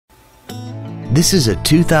This is a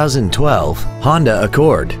 2012 Honda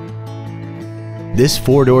Accord. This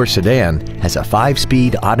four-door sedan has a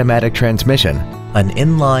 5-speed automatic transmission, an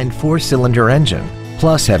inline 4-cylinder engine.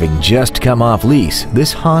 Plus, having just come off lease,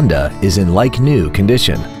 this Honda is in like-new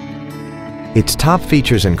condition. Its top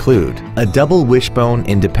features include a double wishbone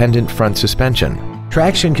independent front suspension,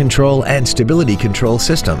 traction control and stability control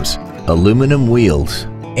systems, aluminum wheels,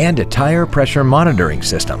 and a tire pressure monitoring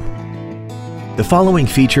system. The following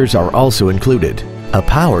features are also included: a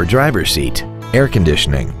power driver's seat, air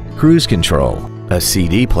conditioning, cruise control, a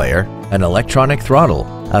CD player, an electronic throttle,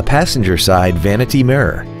 a passenger side vanity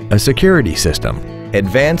mirror, a security system,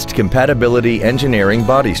 advanced compatibility engineering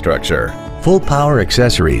body structure, full power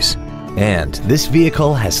accessories, and this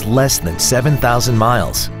vehicle has less than 7,000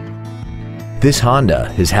 miles. This Honda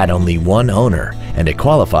has had only one owner and it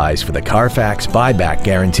qualifies for the Carfax buyback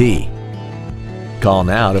guarantee. Call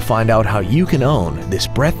now to find out how you can own this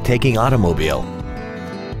breathtaking automobile.